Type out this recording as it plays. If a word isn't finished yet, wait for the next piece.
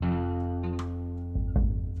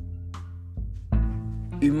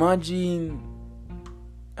Imagine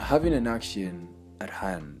having an action at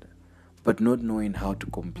hand but not knowing how to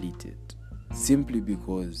complete it simply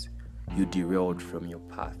because you derailed from your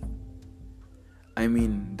path. I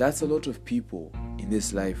mean, that's a lot of people in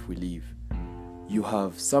this life we live. You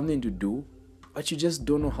have something to do, but you just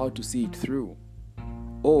don't know how to see it through.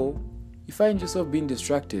 Or you find yourself being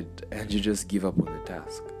distracted and you just give up on the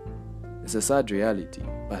task. It's a sad reality,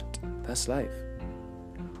 but that's life.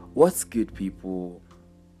 What's good, people?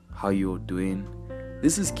 How you all doing?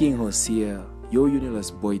 This is King Hosea, your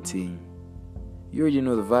Universe Boy Ting. You already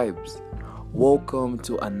know the vibes. Welcome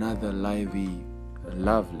to another lovely,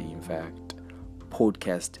 in fact,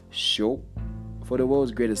 podcast show for the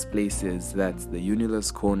world's greatest places. That's the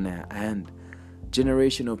Universe Corner and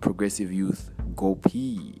Generational Progressive Youth Go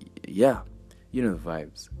P. Yeah, you know the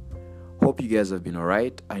vibes. Hope you guys have been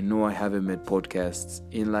alright. I know I haven't made podcasts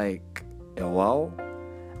in like a while,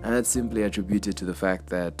 and that's simply attributed to the fact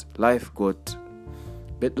that life got,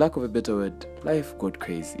 lack of a better word, life got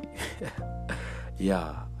crazy.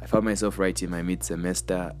 Yeah, I found myself writing my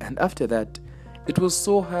mid-semester, and after that, it was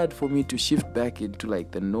so hard for me to shift back into like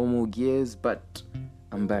the normal gears, but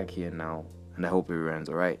I'm back here now, and I hope everyone's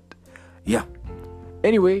alright. Yeah.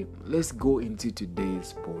 Anyway, let's go into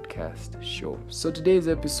today's podcast show. So today's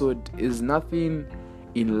episode is nothing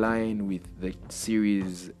in line with the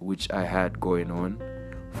series which I had going on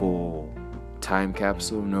for Time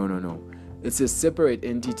Capsule. No. It's a separate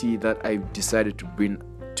entity that I decided to bring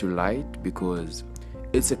to light because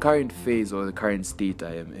it's a current phase or the current state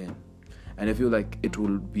I am in. And I feel like it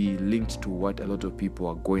will be linked to what a lot of people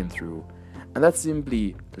are going through. And that's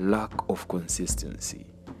simply lack of consistency.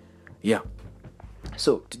 Yeah.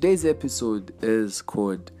 So today's episode is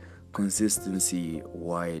called Consistency,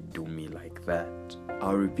 Why Do Me Like That?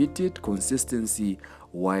 I'll repeat it. Consistency,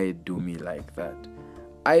 Why Do Me Like That?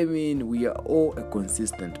 I mean, we are all a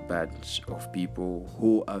consistent batch of people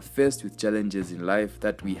who are faced with challenges in life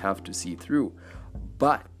that we have to see through.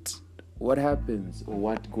 But what happens or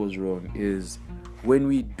what goes wrong is when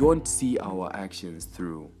we don't see our actions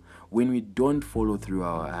through, when we don't follow through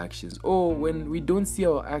our actions, or when we don't see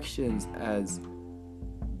our actions as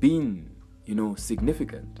being,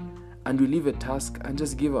 significant, and we leave a task and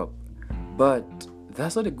just give up. But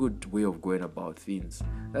that's not a good way of going about things.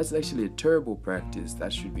 That's actually a terrible practice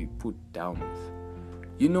that should be put down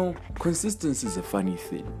with. Consistency is a funny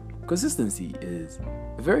thing. Consistency is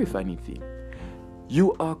a very funny thing.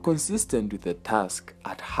 You are consistent with a task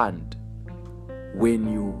at hand when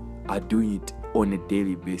you are doing it on a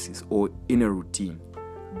daily basis or in a routine.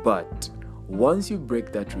 But once you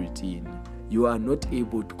break that routine, you are not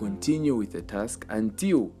able to continue with the task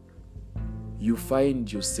until you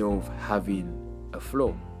find yourself having a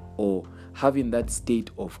flow or having that state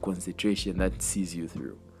of concentration that sees you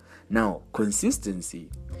through. Now, consistency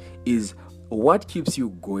is what keeps you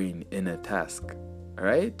going in a task,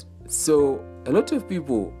 right? So a lot of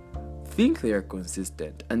people think they are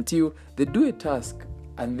consistent until they do a task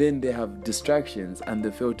and then they have distractions and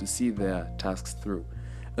they fail to see their tasks through.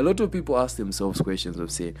 A lot of people ask themselves questions of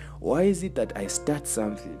saying, why is it that I start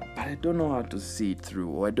something but I don't know how to see it through,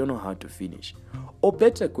 or I don't know how to finish? Or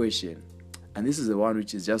better question, and this is the one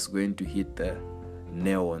which is just going to hit the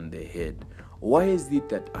nail on the head. Why is it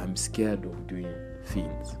that I'm scared of doing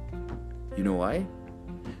things? You know why?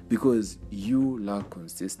 Because you lack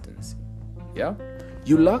consistency. Yeah?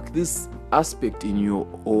 You lack this aspect in you,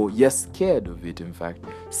 or you're scared of it, in fact,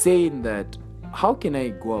 saying that, how can I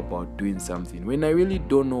go about doing something when I really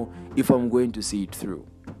don't know if I'm going to see it through?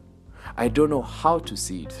 I don't know how to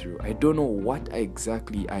see it through. I don't know what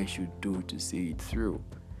exactly I should do to see it through.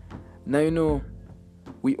 Now,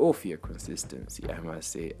 we all fear consistency, I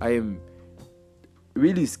must say. I am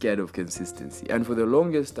really scared of consistency. And for the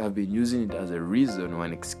longest, I've been using it as a reason or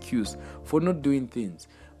an excuse for not doing things.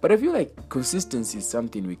 But I feel like consistency is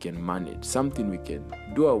something we can manage, something we can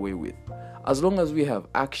do away with, as long as we have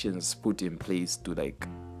actions put in place to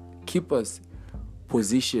keep us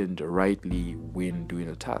positioned rightly when doing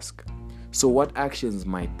a task. So what actions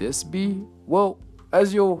might this be? Well,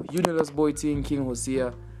 as your Universe Boy Ting, King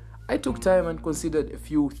Hosea, I took time and considered a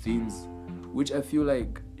few things which I feel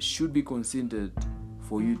like should be considered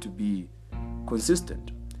for you to be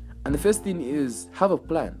consistent. And the first thing is have a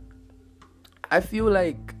plan. I feel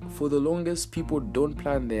like for the longest, people don't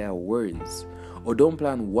plan their words or don't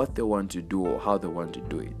plan what they want to do or how they want to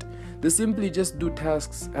do it. They simply just do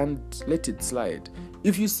tasks and let it slide.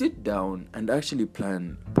 If you sit down and actually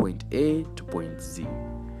plan point A to point Z,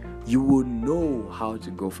 you will know how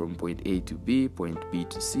to go from point A to B, point B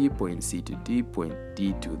to C, point C to D, point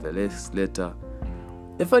D to the next letter.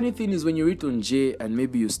 The funny thing is when you reach on J and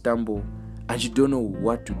maybe you stumble and you don't know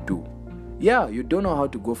what to do. Yeah, you don't know how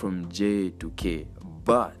to go from J to K,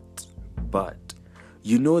 but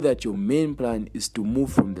you know that your main plan is to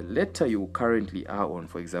move from the letter you currently are on,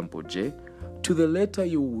 for example J, to the letter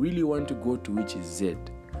you really want to go to, which is Z.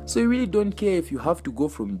 So you really don't care if you have to go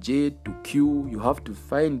from J to Q, you have to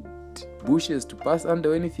find bushes to pass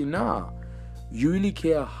under anything. Nah, you really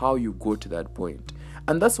care how you go to that point.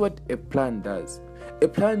 And that's what a plan does. A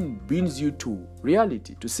plan brings you to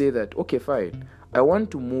reality, to say that, okay, fine, I want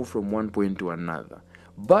to move from one point to another,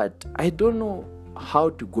 but I don't know how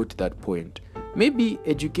to go to that point. Maybe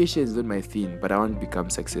education is not my thing, but I want to become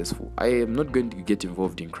successful. I am not going to get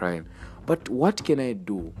involved in crime, but what can I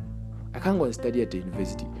do? I can't go and study at the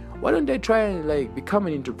university. Why don't I try and become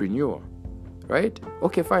an entrepreneur? Right?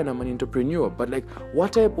 Okay, fine, I'm an entrepreneur, but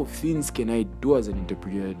what type of things can I do as an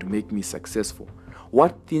entrepreneur to make me successful?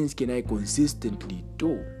 What things can I consistently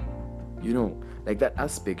do? That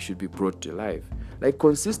aspect should be brought to life.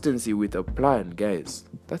 Consistency with a plan, guys,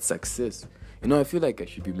 that's success. I feel like I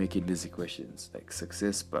should be making these equations,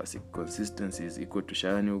 success plus consistency is equal to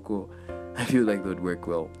Sharanyoko. I feel like that would work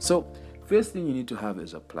well. So, first thing you need to have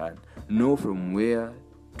is a plan. Know from where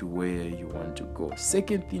to where you want to go.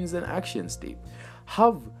 Second thing is an action step.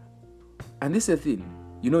 And this is the thing,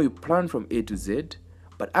 you plan from A to Z,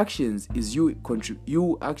 but actions is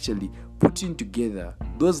you actually putting together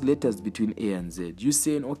those letters between A and Z. You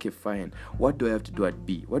saying, okay, fine, what do I have to do at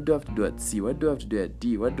B? What do I have to do at C? What do I have to do at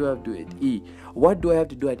D? What do I have to do at E? What do I have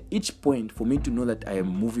to do at each point for me to know that I am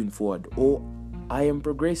moving forward or I am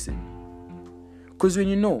progressing? Because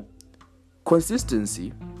when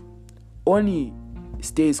consistency only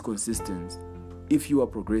stays consistent if you are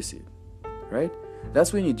progressing, right?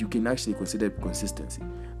 That's when you can actually consider consistency.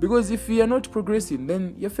 Because if you are not progressing,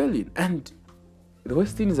 then you're failing. And the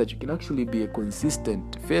worst thing is that you can actually be a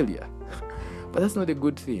consistent failure. But that's not a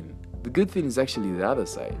good thing. The good thing is actually the other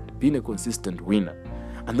side, being a consistent winner.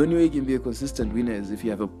 And the only way you can be a consistent winner is if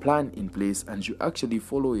you have a plan in place and you actually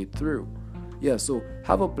follow it through. Yeah, so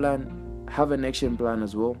have a plan, have an action plan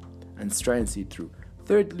as well, and try and see it through.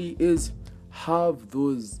 Thirdly is have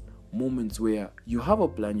those moments where you have a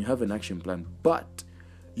plan, you have an action plan, but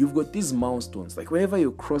you've got these milestones. Whenever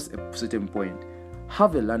you cross a certain point,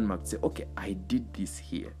 have a landmark. Say, okay, I did this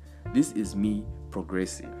here. This is me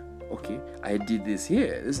progressing. Okay, I did this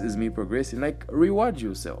here. This is me progressing. Reward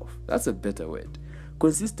yourself. That's a better word.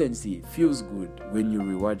 Consistency feels good when you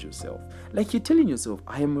reward yourself. You're telling yourself,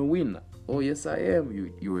 I am a winner. Oh, yes, I am.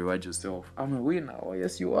 You reward yourself. I'm a winner. Oh,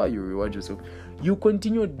 yes, you are. You reward yourself. You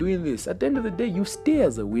continue doing this. At the end of the day, you stay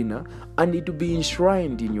as a winner, and it will be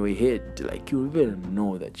enshrined in your head. You even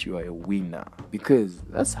know that you are a winner, because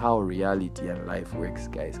that's how reality and life works,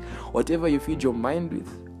 guys. Whatever you feed your mind with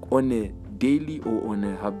on a daily or on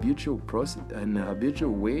a habitual process, in a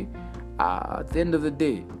habitual way, at the end of the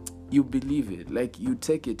day, you believe it. You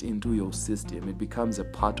take it into your system. It becomes a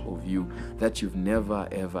part of you that you've never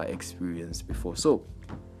ever experienced before. So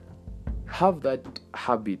have that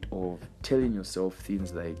habit of telling yourself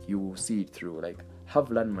things you will see it through.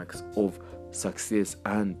 Have landmarks of success,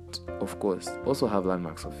 and of course also have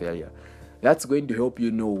landmarks of failure. That's going to help you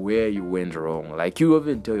know where you went wrong. You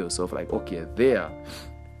even tell yourself okay, there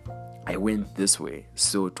I went this way,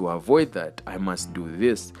 so to avoid that I must do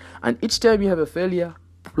this. And each time you have a failure,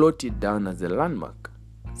 plot it down as a landmark.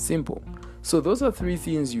 Simple. So those are 3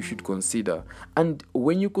 things you should consider. And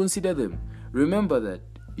when you consider them, remember that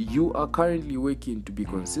you are currently working to be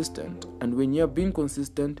consistent. And when you're being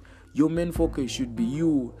consistent, your main focus should be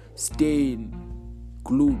you staying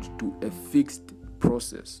glued to a fixed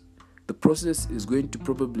process. The process is going to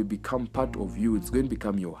probably become part of you. It's going to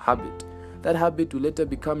become your habit. That habit will later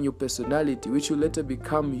become your personality, which will later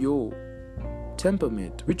become your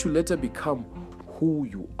temperament, which will later become who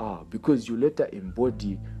you are, because you later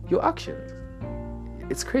embody your actions.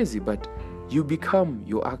 It's crazy, but you become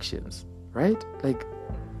your actions, right?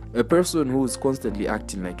 A person who's constantly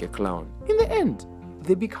acting like a clown, in the end,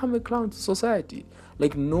 they become a clown to society.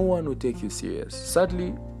 No one will take you serious.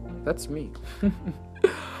 Sadly, that's me.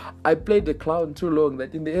 I played the clown too long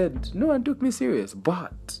that in the end, no one took me serious.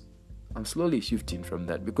 But I'm slowly shifting from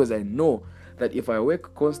that, because I know that if I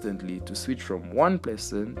work constantly to switch from one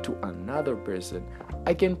person to another person,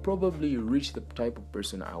 I can probably reach the type of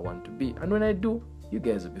person I want to be. And when I do, you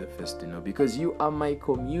guys will be the first to know, because you are my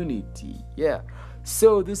community. Yeah.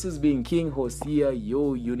 So this has been King Hosea,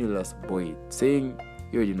 your Unilas boy, saying,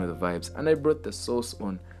 you already know the vibes. And I brought the sauce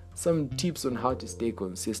on some tips on how to stay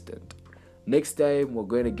consistent. Next time, we're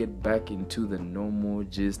going to get back into the normal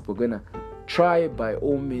gist. We're going to try by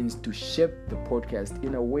all means to shape the podcast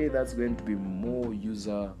in a way that's going to be more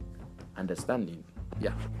user understanding.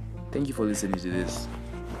 Yeah. Thank you for listening to this.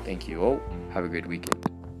 Thank you all. Have a great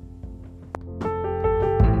weekend.